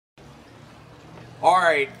All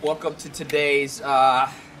right, welcome to today's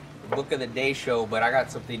Book of the Day show, but I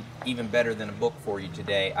got something even better than a book for you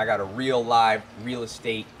today. I got a real live real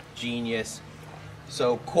estate genius.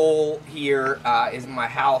 So Cole here is in my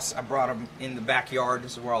house. I brought him in the backyard.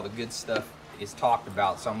 This is where all the good stuff is talked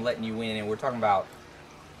about. So I'm letting you in, and we're talking about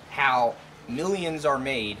how millions are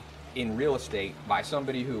made in real estate by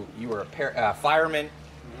somebody who, you were a fireman,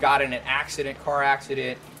 got in an accident, car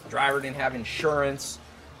accident, driver didn't have insurance,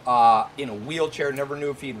 in a wheelchair, never knew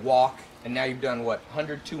if he'd walk, and now you've done what,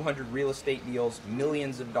 100, 200 real estate deals,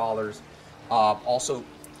 millions of dollars. Also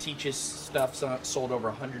teaches stuff, sold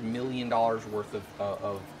over $100 million worth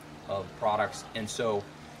of products. And so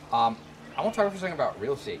I want to talk for a second about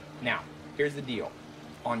real estate. Now, here's the deal.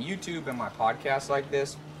 On YouTube and my podcast like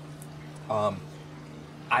this,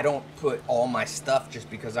 I don't put all my stuff just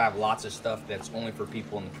because I have lots of stuff that's only for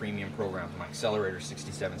people in the premium programs, my Accelerator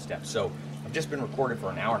 67 Steps. So I've just been recording for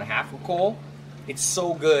an hour and a half with Cole. It's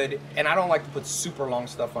so good, and I don't like to put super long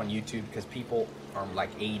stuff on YouTube because people are like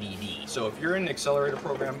ADD. So if you're in the Accelerator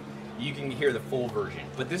program, you can hear the full version.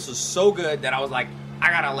 But this is so good that I was like,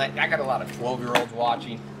 I got a lot of 12-year-olds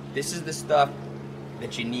watching. This is the stuff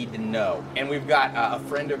that you need to know. And we've got a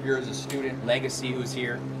friend of yours, a student, Legacy, who's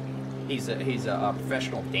here. He's a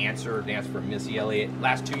professional dancer, danced for Missy Elliott.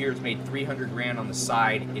 Last 2 years made 300 grand on the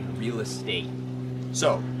side in real estate.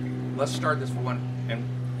 So let's start this one, and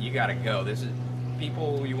you gotta go. This is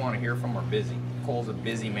people you want to hear from are busy. Cole's a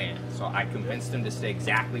busy man, so I convinced him to stay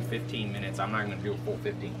exactly 15 minutes. I'm not gonna do a full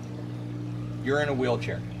 15. You're in a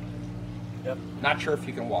wheelchair. Yep. Not sure if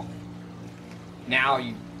you can walk. Now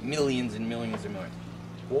you millions and millions and millions.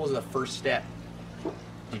 What was the first step?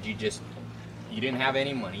 Did you didn't have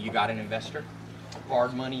any money, you got an investor?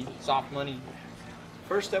 Hard money, soft money?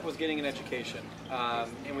 First step was getting an education,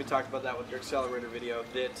 and we talked about that with your Accelerator video,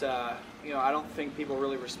 that I don't think people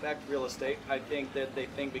really respect real estate. I think that they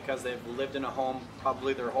think because they've lived in a home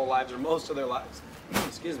probably their whole lives or most of their lives,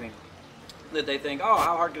 excuse me, that they think, oh,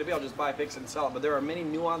 how hard could it be? I'll just buy, fix, and sell it. But there are many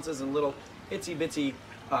nuances and little itsy-bitsy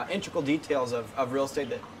integral details of real estate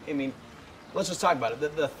that, I mean, let's just talk about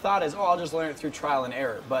it. The thought is, oh, I'll just learn it through trial and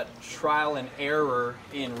error. But trial and error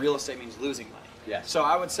in real estate means losing money. Yes. So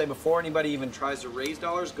I would say before anybody even tries to raise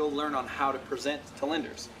dollars, go learn on how to present to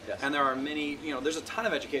lenders. Yes. And there are many, there's a ton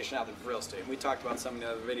of education out there for real estate. And we talked about some of the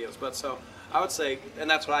other videos. But so I would say, and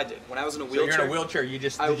that's what I did. When I was in a wheelchair. So you're in a wheelchair, I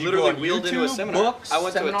did you literally go on wheeled into a YouTube, seminar. books, I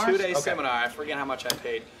went seminars? to a 2-day Okay. seminar. I forget how much I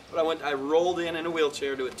paid. But I rolled in a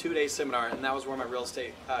wheelchair to a 2-day seminar, and that was where my real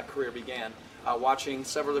estate career began. Watching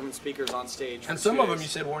several different speakers on stage. And some of them you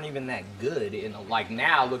said weren't even that good, like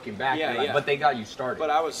now looking back, but they got you started.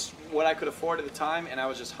 But I was what I could afford at the time, and I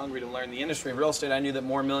was just hungry to learn the industry of real estate. I knew that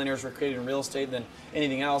more millionaires were created in real estate than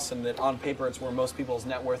anything else, and that on paper it's where most people's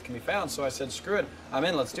net worth can be found. So I said, screw it, I'm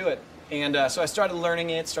in, let's do it. And so I started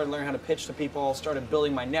learning it, started learning how to pitch to people, started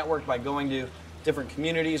building my network by going to different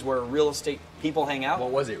communities where real estate people hang out. What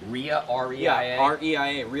was it, REIA, R-E-I-A? Yeah,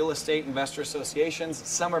 REIA, Real Estate Investor Associations.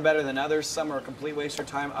 Some are better than others. Some are a complete waste of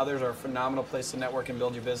time. Others are a phenomenal place to network and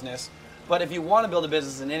build your business. But if you want to build a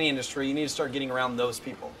business in any industry, you need to start getting around those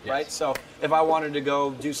people, yes. right? So if I wanted to go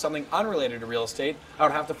do something unrelated to real estate, I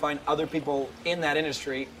would have to find other people in that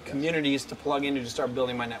industry, communities to plug into to start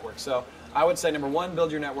building my network. So I would say, number one, build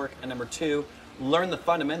your network, and number two, learn the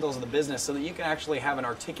fundamentals of the business so that you can actually have an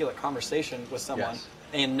articulate conversation with someone, yes.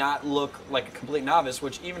 and not look like a complete novice,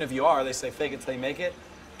 which even if you are, they say fake it till you make it.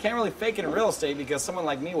 Can't really fake it in real estate because someone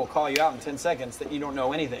like me will call you out in 10 seconds that you don't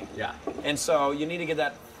know anything. Yeah. And so you need to get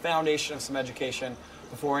that foundation of some education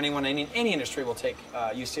before anyone in any industry will take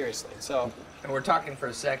you seriously. So. And we're talking for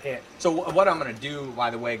a second. So what I'm going to do, by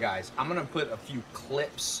the way, guys, I'm going to put a few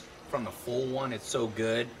clips from the full one. It's so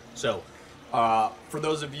good. So for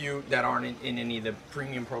those of you that aren't in any of the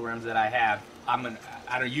premium programs that I have,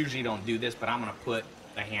 I usually don't do this, but I'm going to put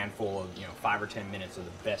a handful of 5 or 10 minutes of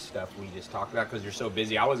the best stuff we just talked about because you're so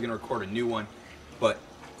busy. I was going to record a new one, but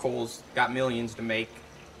Cole's got millions to make.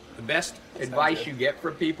 The best advice you get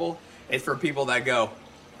from people is for people that go,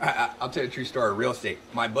 I'll tell you a true story of real estate.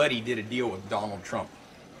 My buddy did a deal with Donald Trump.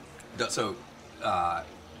 So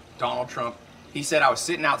Donald Trump, he said I was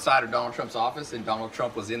sitting outside of Donald Trump's office and Donald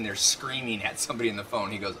Trump was in there screaming at somebody in the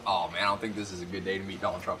phone. He goes, oh man, I don't think this is a good day to meet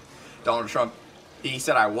Donald Trump. Donald Trump, he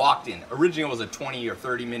said I walked in. Originally it was a 20 or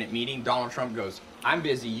 30 minute meeting. Donald Trump goes, I'm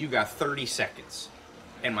busy, you got 30 seconds.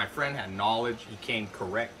 And my friend had knowledge. He came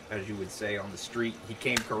correct, as you would say on the street. He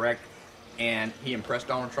came correct, and he impressed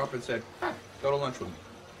Donald Trump and said, go to lunch with me.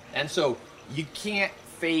 And so you can't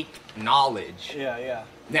fake knowledge. Yeah.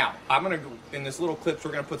 Now, I'm going to go, in this little clips,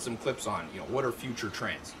 we're going to put some clips on, what are future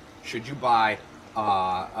trends? Should you buy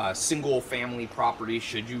a single family property?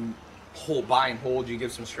 Should you buy and hold? You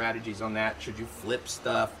give some strategies on that. Should you flip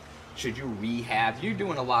stuff? Should you rehab? You're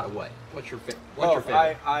doing a lot of what? What's your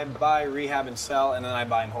favorite? I buy, rehab, and sell, and then I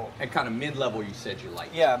buy and hold. And kind of mid-level, you said you like.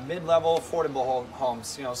 Yeah, mid-level, affordable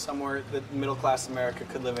homes. You know, somewhere that middle-class America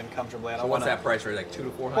could live in comfortably. So what's that price range? Like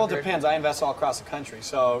 200 to 400? Well, it depends. I invest all across the country.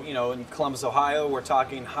 So, you know, in Columbus, Ohio, we're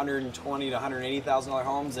talking $120,000 to $180,000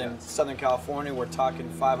 homes. In Southern California, we're talking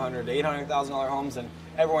 $500,000 to $800,000 homes, and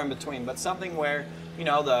everywhere in between. But something where, you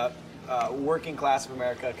know, the working class of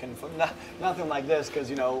America can, nothing like this, because,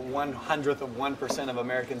 you know, 1/100th of 1% of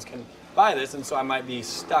Americans can buy this, and so I might be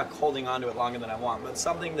stuck holding on to it longer than I want. But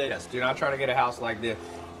something that... Yes, do not try to get a house like this.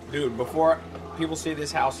 Dude, before people see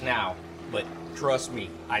this house now, but trust me,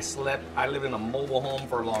 I lived in a mobile home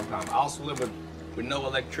for a long time. I also lived with no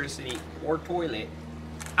electricity or toilet,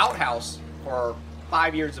 outhouse for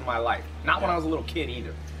 5 years of my life. Not when I was a little kid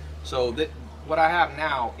either. So what I have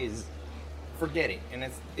now is, forget it, and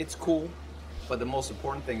it's cool, but the most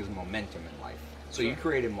important thing is momentum in life. So you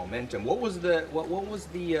created momentum. What was the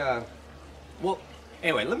well,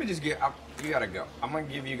 anyway, let me just you gotta go. I'm gonna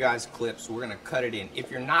give you guys clips. We're gonna cut it in.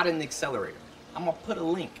 If you're not in the accelerator, I'm gonna put a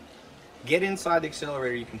link. Get inside the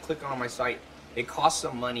accelerator. You can click on my site. It costs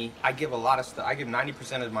some money. I give a lot of stuff. I give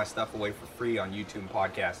 90% of my stuff away for free on YouTube and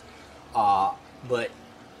podcasts. But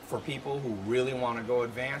for people who really want to go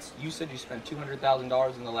advanced, you said you spent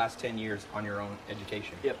 $200,000 in the last 10 years on your own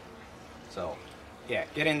education. Yep. So, yeah,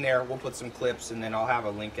 get in there. We'll put some clips, and then I'll have a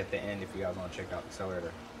link at the end if you guys want to check out the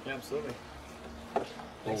accelerator. Yeah, absolutely.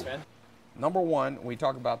 Thanks, man. Number one, we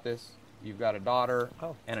talk about this. You've got a daughter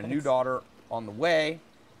and a new daughter on the way.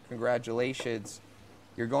 Congratulations.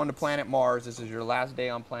 You're going to planet Mars. This is your last day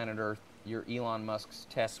on planet Earth. You're Elon Musk's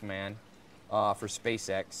test man for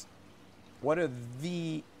SpaceX. What are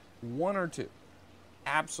the one or two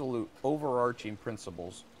absolute overarching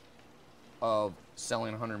principles of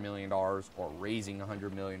selling $100 million or raising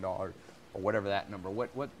 $100 million or whatever that number?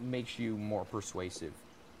 What makes you more persuasive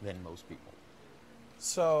than most people?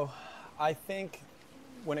 So I think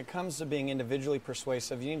when it comes to being individually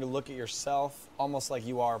persuasive, you need to look at yourself almost like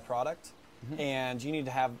you are a product, and you need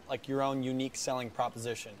to have like your own unique selling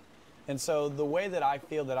proposition. And so the way that I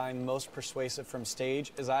feel that I'm most persuasive from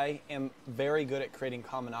stage is I am very good at creating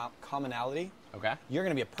commonality. Okay. You're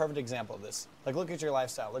going to be a perfect example of this. Like, look at your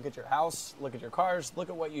lifestyle, look at your house, look at your cars, look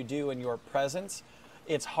at what you do and your presence.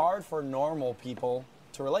 It's hard for normal people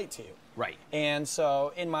to relate to you. Right. And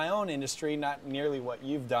so in my own industry, not nearly what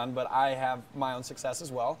you've done, but I have my own success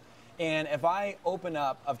as well. And if I open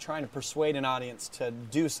up of trying to persuade an audience to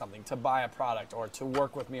do something, to buy a product or to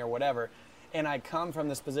work with me or whatever, and I come from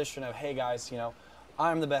this position of, hey guys, you know,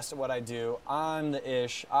 I'm the best at what I do. I'm the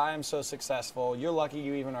ish. I'm so successful. You're lucky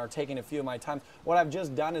you even are taking a few of my time. What I've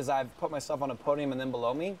just done is I've put myself on a podium and then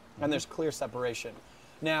below me, and there's clear separation.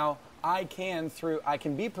 Now, I can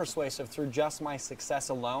be persuasive through just my success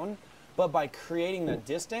alone, but by creating the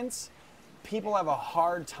distance, people have a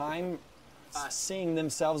hard time seeing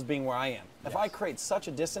themselves being where I am. If I create such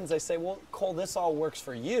a distance, they say, well, Cole, this all works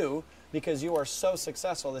for you because you are so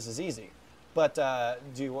successful, this is easy. But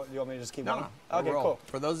do you want me to just keep going? No. Okay, cool.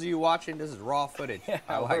 For those of you watching, this is raw footage. Yeah,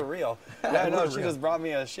 we're real. Yeah, no, she just brought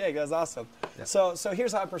me a shake. That's awesome. Yeah. So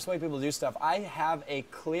here's how I persuade people to do stuff. I have a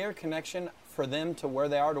clear connection for them to where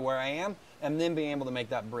they are to where I am, and then being able to make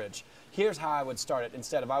that bridge. Here's how I would start it.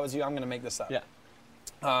 Instead, if I was you, I'm going to make this up. Yeah.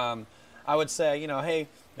 I would say, hey,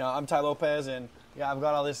 I'm Ty Lopez, and yeah, I've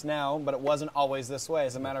got all this now, but it wasn't always this way.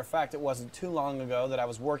 As a matter of fact, it wasn't too long ago that I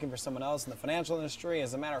was working for someone else in the financial industry.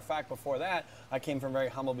 As a matter of fact, before that, I came from very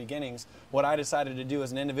humble beginnings. What I decided to do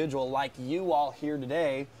as an individual, like you all here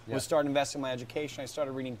today, was start investing in my education. I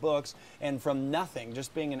started reading books, and from nothing,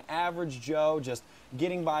 just being an average Joe, just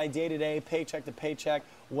getting by day to day, paycheck to paycheck,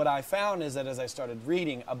 what I found is that as I started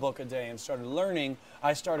reading a book a day and started learning,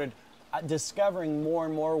 I started discovering more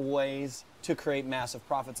and more ways to create massive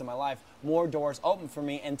profits in my life. More doors open for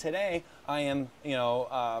me, and today I am,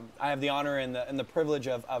 I have the honor and the privilege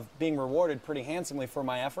of being rewarded pretty handsomely for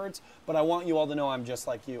my efforts. But I want you all to know I'm just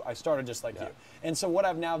like you. I started just like you, and so what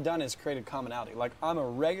I've now done is created commonality. Like, I'm a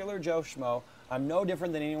regular Joe Schmo. I'm no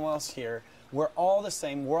different than anyone else here. We're all the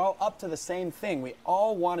same. We're all up to the same thing. We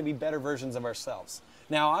all want to be better versions of ourselves.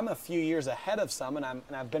 Now, I'm a few years ahead of some, and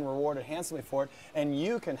I've been rewarded handsomely for it, and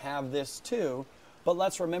you can have this too, but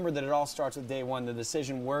let's remember that it all starts with day one, the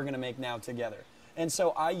decision we're going to make now together. And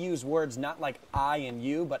so I use words not like I and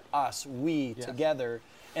you, but us, we, together,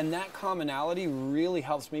 and that commonality really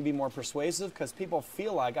helps me be more persuasive because people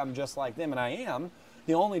feel like I'm just like them, and I am.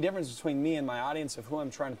 The only difference between me and my audience of who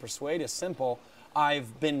I'm trying to persuade is simple.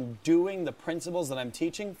 I've been doing the principles that I'm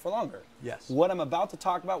teaching for longer. Yes. What I'm about to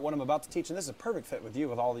talk about, what I'm about to teach, and this is a perfect fit with you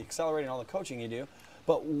with all the accelerating, all the coaching you do,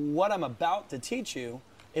 but what I'm about to teach you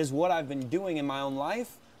is what I've been doing in my own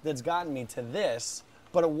life that's gotten me to this.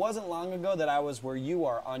 But it wasn't long ago that I was where you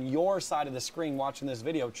are on your side of the screen watching this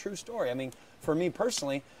video. True story. I mean, for me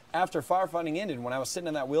personally, after firefighting ended, when I was sitting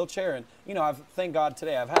in that wheelchair, and thank God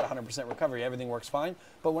today I've had 100% recovery, everything works fine.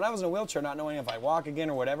 But when I was in a wheelchair, not knowing if I walk again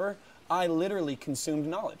or whatever, I literally consumed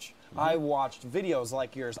knowledge. I watched videos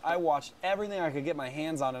like yours. I watched everything I could get my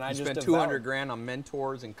hands on, and I just spent 200 grand on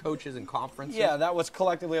mentors and coaches and conferences. Yeah, that was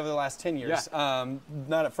collectively over the last 10 years. Yeah.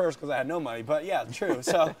 Not at first because I had no money, but yeah, true.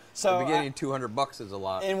 So the beginning, $200 is a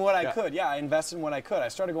lot. In what I could, I invested in what I could. I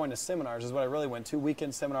started going to seminars, is what I really went to,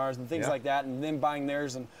 weekend seminars and things like that, and then buying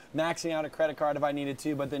theirs and maxing out a credit card if I needed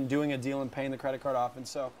to, but then doing a deal and paying the credit card off. And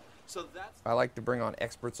so that's. I like to bring on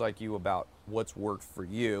experts like you about what's worked for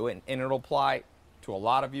you, and it'll apply to a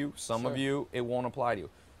lot of you. Some of you, it won't apply to you.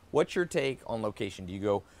 What's your take on location? Do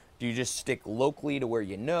you just stick locally to where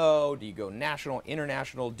you know? Do you go national,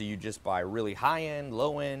 international? Do you just buy really high end,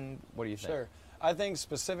 low end? What do you think? Sure. I think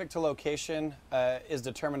specific to location is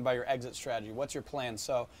determined by your exit strategy. What's your plan?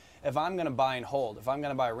 So if I'm going to buy and hold, if I'm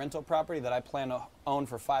going to buy a rental property that I plan to own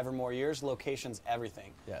for 5 or more years, location's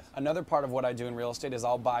everything. Yes. Another part of what I do in real estate is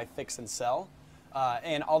I'll buy, fix, and sell.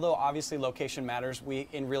 And although obviously location matters, we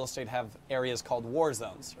in real estate have areas called war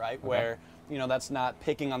zones, right? Okay. Where, that's not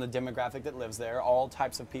picking on the demographic that lives there. All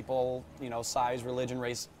types of people, size, religion,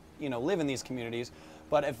 race, live in these communities.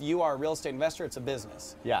 But if you are a real estate investor, it's a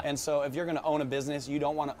business. Yeah. And so if you're going to own a business, you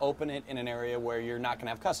don't want to open it in an area where you're not going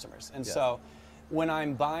to have customers. And so when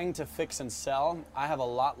I'm buying to fix and sell, I have a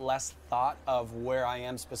lot less thought of where I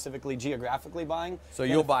am specifically geographically buying. So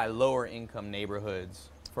you'll buy lower income neighborhoods.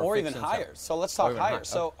 Or even higher. So let's talk higher.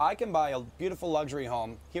 So I can buy a beautiful luxury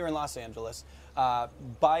home here in Los Angeles,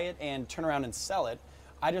 buy it and turn around and sell it.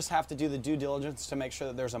 I just have to do the due diligence to make sure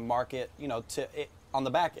that there's a market, on the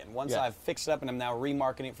back end. Once I've fixed it up and I'm now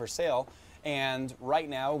remarketing it for sale. And right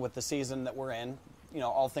now with the season that we're in,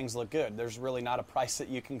 all things look good. There's really not a price that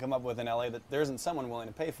you can come up with in LA that there isn't someone willing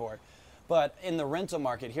to pay for it. But in the rental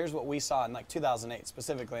market, here's what we saw in like 2008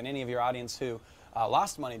 specifically, and any of your audience who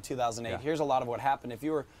lost money in 2008, here's a lot of what happened. If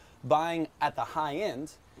you were buying at the high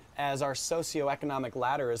end, as our socioeconomic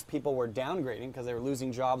ladder, as people were downgrading because they were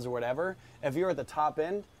losing jobs or whatever, if you were at the top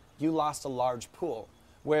end, you lost a large pool.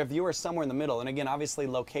 Where if you were somewhere in the middle, and again, obviously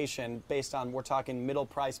location based on, we're talking middle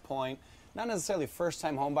price point, not necessarily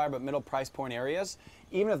first-time home buyer, but middle price point areas,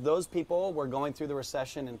 even if those people were going through the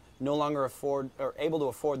recession and no longer able to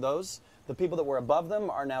afford those, the people that were above them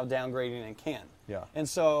are now downgrading and can. Yeah. And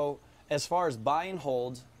so as far as buy and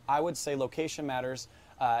hold, I would say location matters.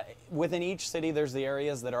 Within each city, there's the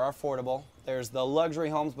areas that are affordable. There's the luxury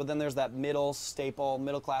homes, but then there's that middle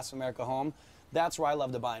class America home. That's where I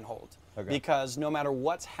love to buy and hold. Okay. Because no matter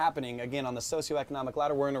what's happening, again, on the socioeconomic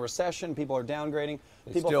ladder, we're in a recession, people are downgrading.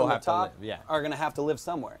 People from the top are going to have to live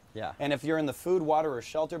somewhere. Yeah. And if you're in the food, water, or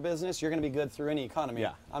shelter business, you're going to be good through any economy.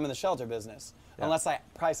 Yeah. I'm in the shelter business. Yeah. Unless I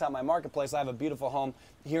price out my marketplace, I have a beautiful home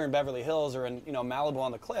here in Beverly Hills or in Malibu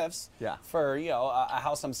on the cliffs for a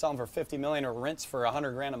house I'm selling for $50 million or rents for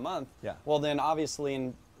 $100 grand a month. Yeah. Well, then obviously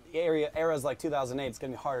in eras like 2008, it's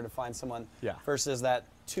going to be harder to find someone versus that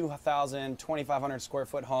 2,000, 2,500 square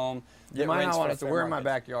foot home. You might not want to, we're in my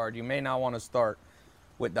backyard. You may not want to start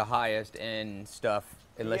with the highest end stuff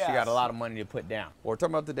unless you got a lot of money to put down. What we're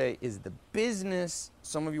talking about today is the business.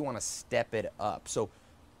 Some of you want to step it up. So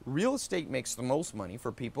real estate makes the most money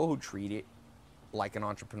for people who treat it like an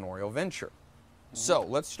entrepreneurial venture. Mm-hmm. So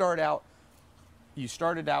let's start out. You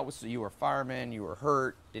started out with, you were a fireman, you were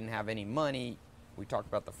hurt, didn't have any money. We talked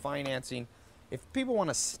about the financing. If people want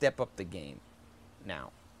to step up the game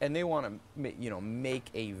now, and they want to, make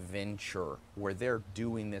a venture where they're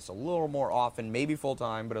doing this a little more often, maybe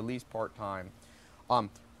full-time, but at least part-time.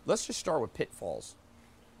 Let's just start with pitfalls.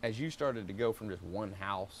 As you started to go from just one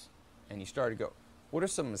house and you started to go, what are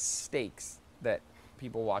some mistakes that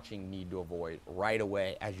people watching need to avoid right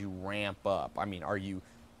away as you ramp up? I mean, are you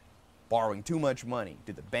borrowing too much money?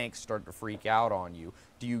 Did the banks start to freak out on you?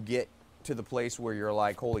 Do you get to the place where you're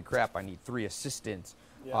like, holy crap, I need 3 assistants?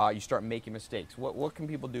 You start making mistakes. What can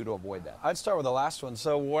people do to avoid that? I'd start with the last one.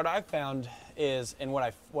 So what I found is, and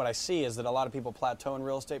what I see is that a lot of people plateau in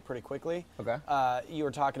real estate pretty quickly. Okay. You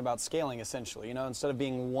were talking about scaling essentially. Instead of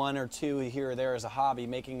being 1 or 2 here or there as a hobby,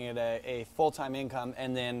 making it a full-time income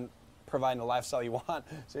and then providing the lifestyle you want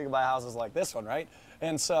so you can buy houses like this one, right?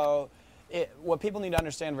 And so what people need to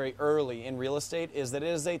understand very early in real estate is that it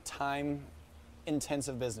is a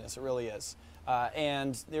time-intensive business. It really is.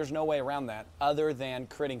 And there's no way around that other than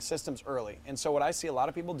creating systems early. And so what I see a lot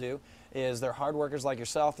of people do is they're hard workers like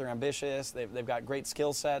yourself, they're ambitious, they've got great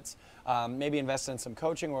skill sets, maybe invest in some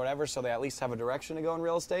coaching or whatever so they at least have a direction to go in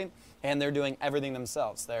real estate, and they're doing everything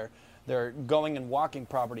themselves. They're going and walking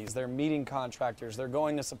properties, they're meeting contractors, they're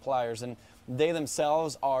going to suppliers, and they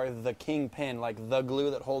themselves are the kingpin, like the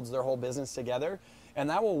glue that holds their whole business together. And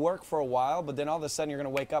that will work for a while, but then all of a sudden you're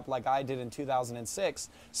going to wake up like I did in 2006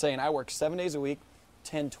 saying I work 7 days a week,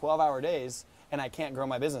 10, 12-hour days, and I can't grow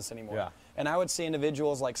my business anymore. Yeah. And I would see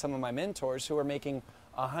individuals like some of my mentors who are making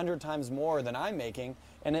 100 times more than I'm making,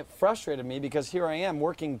 and it frustrated me because here I am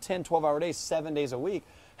working 10, 12-hour days, 7 days a week.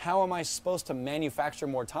 How am I supposed to manufacture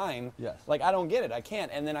more time? Yes. Like, I don't get it. I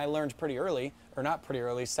can't. And then I learned pretty early, or not pretty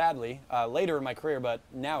early, sadly, later in my career, but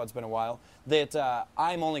now it's been a while, that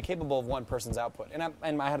I'm only capable of one person's output. And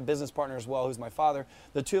I had a business partner as well, who's my father.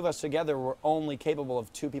 The two of us together were only capable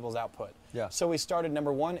of two people's output. Yeah. So we started,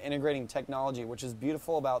 number one, integrating technology, which is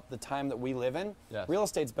beautiful about the time that we live in. Yes. Real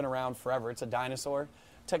estate's been around forever. It's a dinosaur.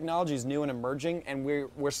 Technology is new and emerging, and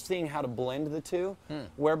we're seeing how to blend the two,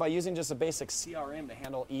 whereby using just a basic CRM to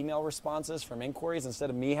handle email responses from inquiries instead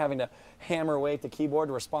of me having to hammer away at the keyboard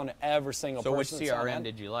to respond to every single So person. which CRM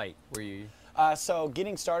did you like? Were you? So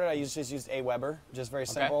getting started, I just used Aweber, just very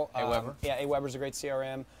simple. Aweber. Yeah, Aweber's a great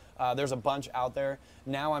CRM. There's a bunch out there.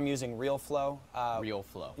 Now I'm using RealFlow.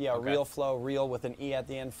 RealFlow. Yeah, Okay. RealFlow, Real with an E at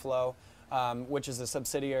the end, Flow. Which is a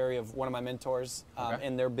subsidiary of one of my mentors, Okay.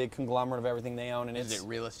 and they're a big conglomerate of everything they own. And Is it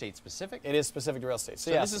real estate specific? It is specific to real estate.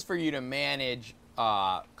 So yeah, this is for you to manage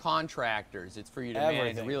contractors. It's for you to manage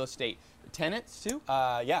Everything. real estate tenants too.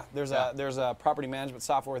 yeah. There's Yeah. a property management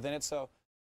software within it. So.